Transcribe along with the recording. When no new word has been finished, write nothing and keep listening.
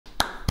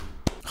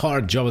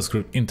hard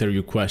JavaScript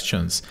interview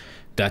questions.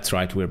 That's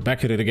right, we're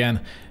back at it again.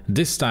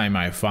 This time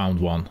I found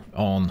one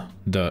on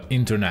the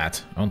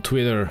internet, on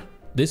Twitter.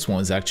 This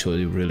one's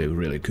actually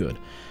really good.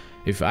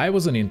 If I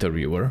was an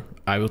interviewer,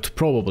 I would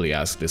probably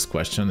ask this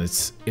question.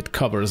 It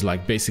covers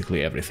like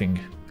basically everything,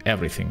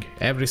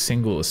 every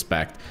single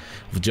aspect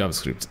of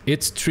JavaScript.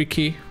 It's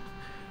tricky,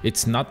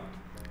 it's not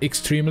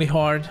extremely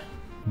hard,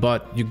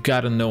 but you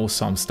gotta know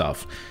some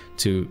stuff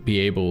to be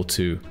able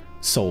to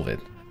solve it.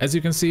 As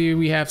you can see,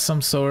 we have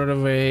some sort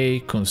of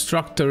a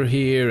constructor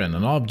here and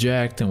an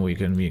object, and we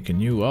can make a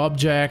new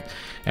object,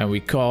 and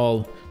we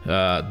call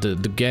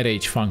the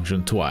getAge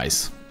function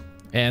twice.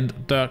 And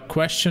the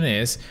question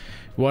is,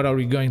 what are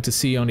we going to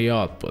see on the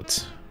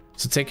output?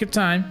 So take your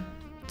time,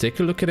 take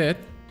a look at it,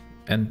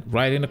 and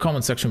write in the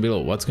comment section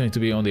below what's going to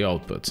be on the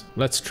output.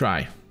 Let's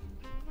try.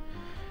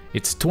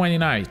 It's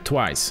 29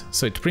 twice,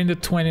 so it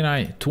printed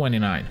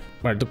 29.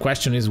 But the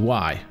question is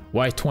why?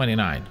 Why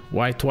 29?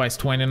 Why twice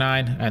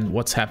 29? And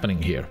what's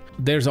happening here?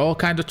 There's all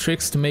kinds of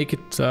tricks to make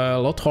it a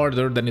lot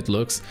harder than it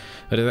looks,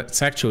 but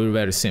it's actually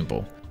very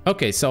simple.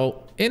 Okay,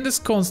 so in this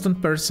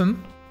constant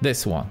person,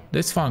 this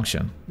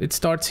function, it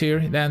starts here,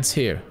 it ends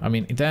here.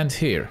 It ends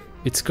here.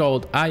 It's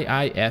called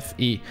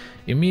IIFE,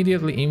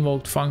 immediately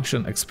invoked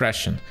function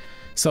expression.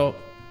 So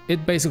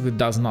it basically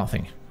does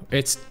nothing.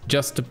 It's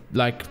just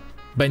like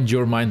bend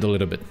your mind a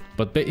little bit,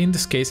 but in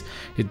this case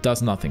it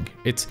does nothing.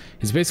 It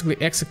basically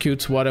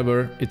executes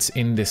whatever it's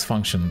in this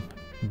function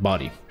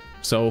body.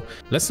 So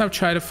let's now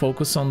try to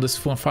focus on this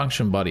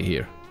function body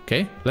here.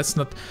 Okay, let's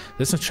not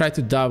try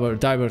to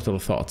divert our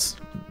thoughts.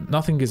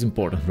 Nothing is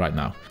important right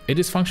now. In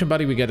this function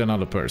body we get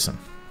another person,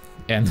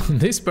 and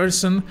this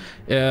person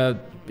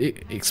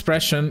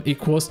expression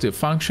equals to a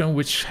function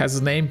which has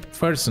a name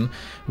person,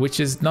 which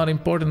is not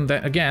important.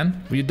 That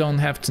again, you don't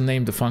have to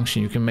name the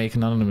function. You can make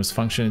an anonymous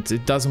function.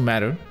 It doesn't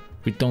matter.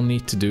 We don't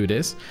need to do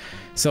this.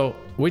 So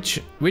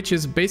which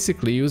is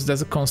basically used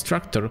as a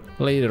constructor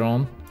later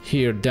on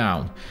here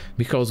down,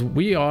 because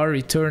we are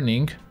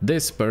returning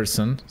this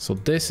person. So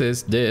this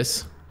is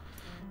this,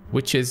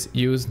 which is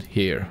used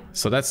here.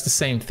 So that's the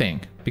same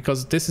thing,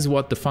 because this is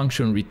what the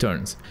function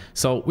returns.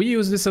 So we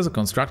use this as a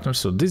constructor.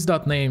 So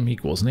this.name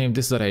equals name,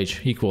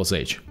 this.age equals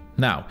age.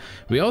 Now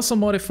we also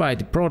modify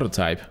the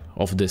prototype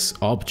of this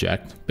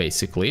object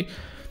basically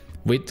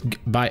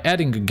by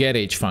adding a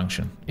getAge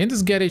function. In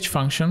this getAge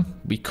function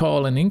we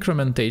call an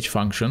incrementAge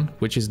function,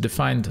 which is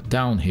defined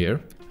down here,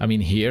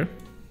 here,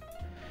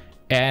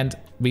 and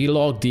we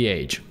log the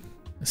age.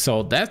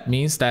 So that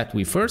means that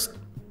we first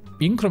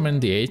increment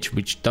the age,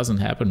 which doesn't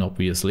happen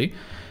obviously,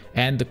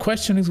 and the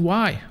question is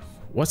why?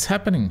 What's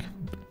happening?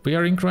 We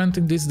are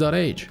incrementing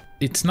this.age.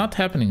 It's not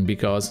happening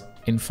because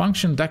in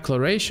function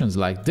declarations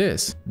like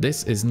this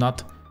is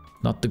not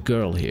the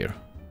girl here.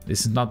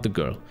 This is not the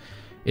girl.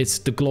 It's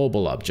the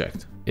global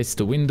object. It's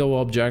the window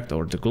object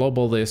or the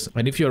global this,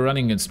 and if you're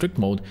running in strict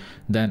mode,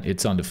 then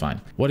it's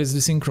undefined. What is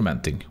this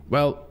incrementing?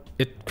 Well,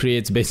 it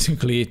creates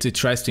basically, it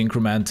tries to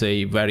increment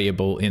a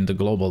variable in the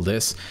global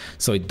this,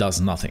 so it does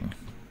nothing.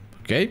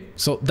 Okay,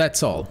 so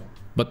that's all.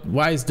 But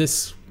why is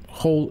this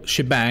whole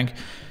shebang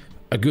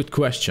a good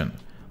question?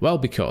 Well,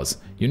 because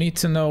you need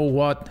to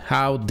know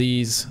how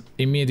these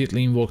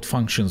immediately invoked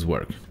functions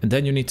work, and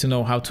then you need to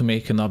know how to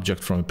make an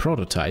object from a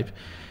prototype,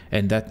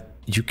 and that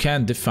you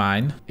can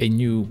define a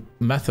new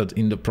method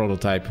in the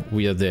prototype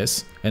via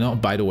this. And oh,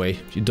 by the way,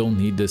 you don't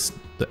need this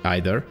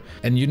either.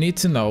 And you need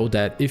to know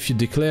that if you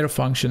declare a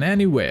function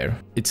anywhere,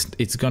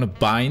 it's gonna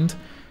bind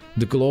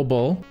the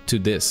global to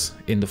this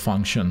in the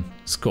function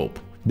scope.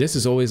 This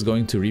is always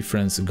going to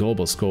reference a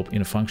global scope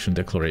in a function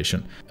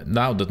declaration.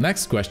 Now the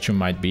next question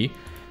might be,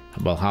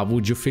 well, how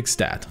would you fix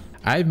that?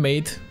 I've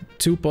made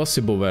two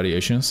possible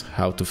variations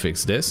how to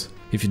fix this.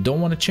 If you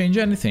don't want to change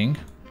anything,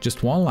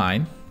 just one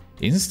line.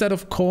 Instead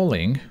of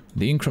calling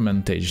the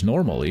incrementAge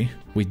normally,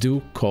 we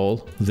do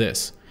call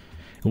this.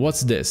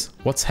 What's this?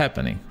 What's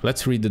happening?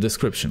 Let's read the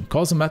description.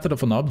 Calls a method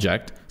of an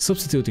object,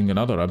 substituting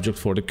another object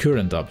for the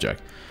current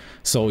object.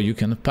 So you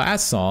can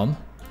pass on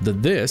the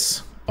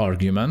this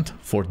argument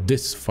for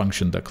this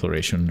function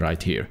declaration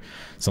right here.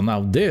 So now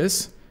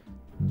this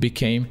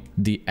became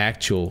the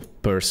actual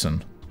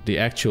person, the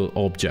actual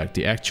object,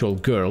 the actual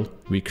girl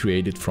we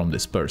created from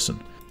this person.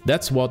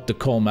 That's what the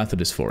call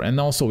method is for. And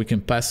also we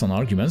can pass on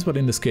arguments, but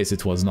in this case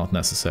it was not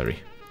necessary.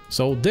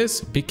 So this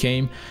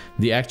became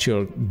the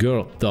actual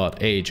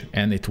girl.age,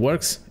 and it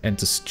works. And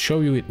to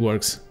show you it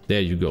works,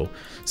 there you go.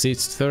 See,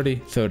 it's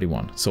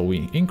 3031. So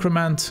we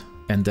increment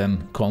and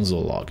then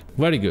console log.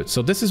 Very good.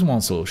 So this is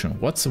one solution.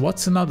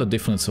 What's another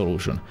different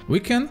solution? We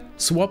can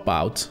swap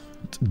out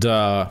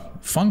the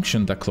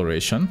function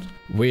declaration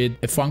with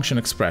a function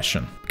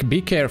expression.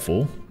 Be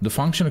careful, the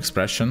function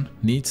expression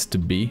needs to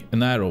be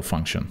an arrow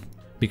function,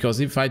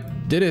 because if I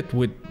did it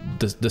with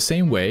the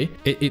same way,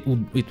 it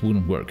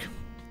wouldn't work.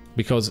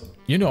 Because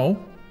you know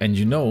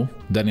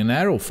that in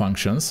arrow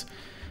functions,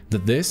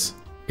 that this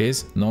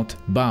is not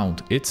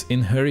bound. It's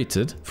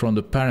inherited from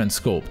the parent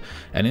scope.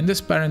 And in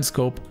this parent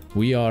scope,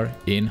 we are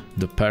in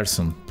the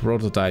person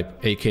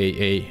prototype,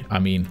 aka,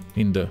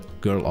 in the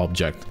girl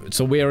object.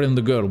 So we are in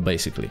the girl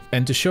basically.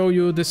 And to show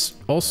you this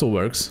also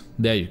works,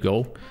 there you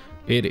go.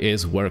 It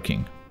is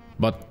working.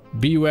 But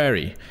be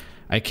wary.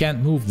 I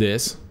can't move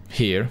this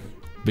here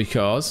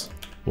because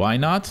why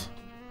not?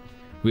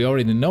 We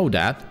already know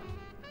that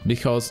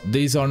because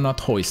these are not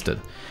hoisted.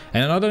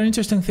 And another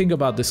interesting thing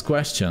about this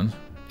question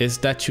is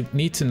that you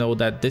need to know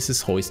that this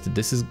is hoisted,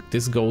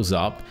 this goes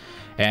up,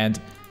 and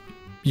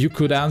you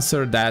could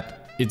answer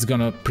that it's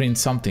gonna print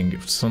something,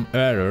 some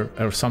error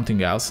or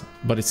something else,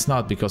 but it's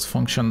not because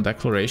function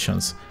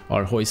declarations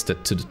are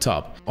hoisted to the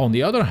top. On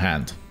the other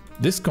hand,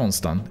 this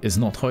constant is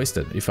not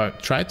hoisted. If I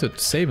try to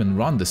save and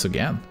run this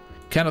again,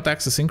 cannot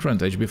access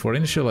increment age before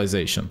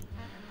initialization.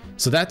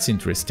 So that's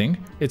interesting,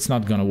 it's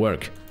not gonna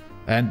work.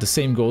 And the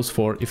same goes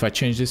for if I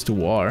change this to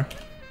var,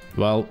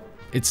 well,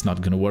 it's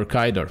not gonna work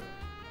either.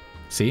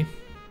 See?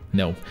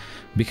 No,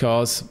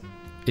 because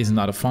it's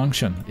not a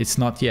function, it's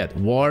not yet.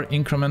 Var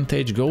increment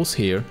age goes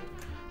here,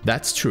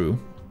 that's true,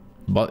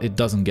 but it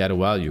doesn't get a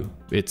value.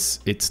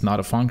 It's not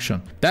a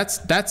function.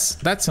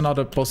 That's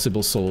another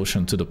possible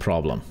solution to the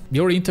problem.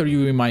 Your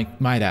interviewer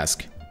might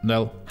ask,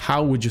 well,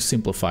 how would you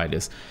simplify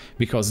this?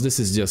 Because this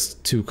is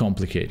just too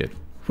complicated.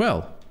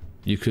 Well,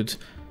 you could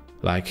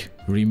like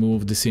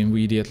remove this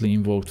immediately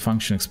invoked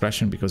function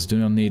expression because you do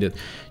not need it.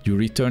 You're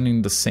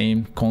returning the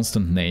same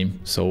constant name,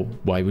 so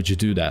why would you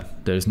do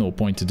that? There's no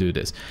point to do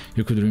this.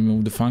 You could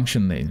remove the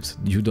function names.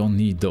 You don't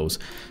need those.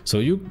 So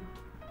you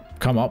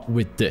come up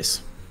with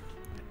this.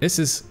 This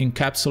is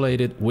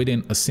encapsulated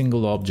within a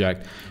single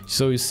object.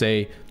 So you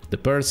say the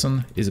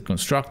person is a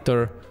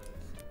constructor.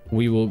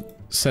 We will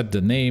set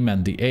the name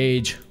and the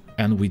age,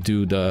 and we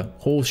do the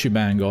whole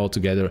shebang all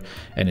together,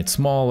 and it's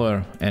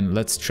smaller, and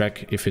let's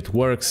check if it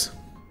works.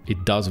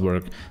 It does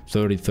work.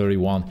 30,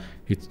 31,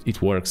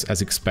 it works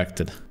as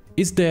expected.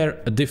 Is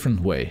there a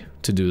different way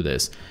to do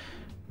this?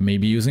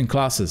 Maybe using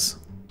classes.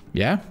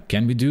 Yeah,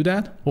 can we do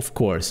that? Of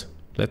course.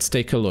 Let's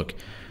take a look.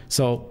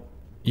 So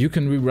you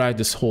can rewrite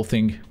this whole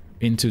thing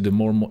into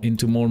more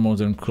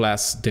modern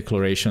class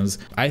declarations.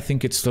 I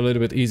think it's a little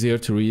bit easier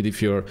to read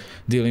if you're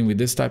dealing with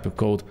this type of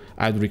code.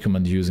 I'd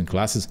recommend using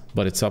classes,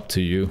 but it's up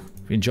to you.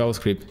 In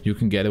JavaScript, you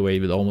can get away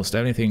with almost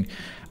everything.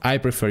 I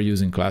prefer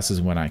using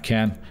classes when I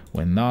can.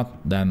 When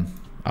not, then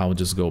I would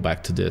just go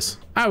back to this.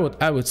 I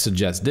would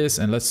suggest this,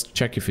 and let's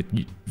check if it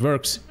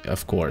works,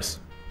 of course.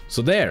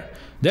 So there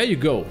you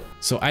go.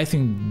 So I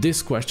think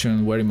this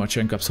question very much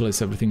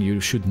encapsulates everything you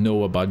should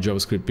know about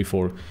JavaScript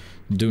before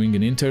doing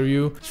an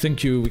interview.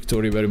 Thank you,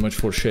 Victoria, very much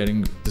for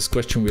sharing this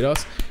question with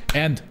us.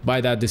 And by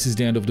that, this is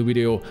the end of the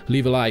video.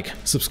 Leave a like,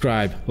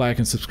 subscribe, like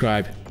and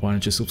subscribe. Why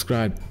don't you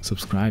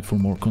subscribe for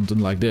more content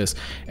like this,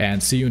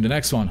 and see you in the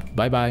next one.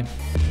 Bye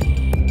bye.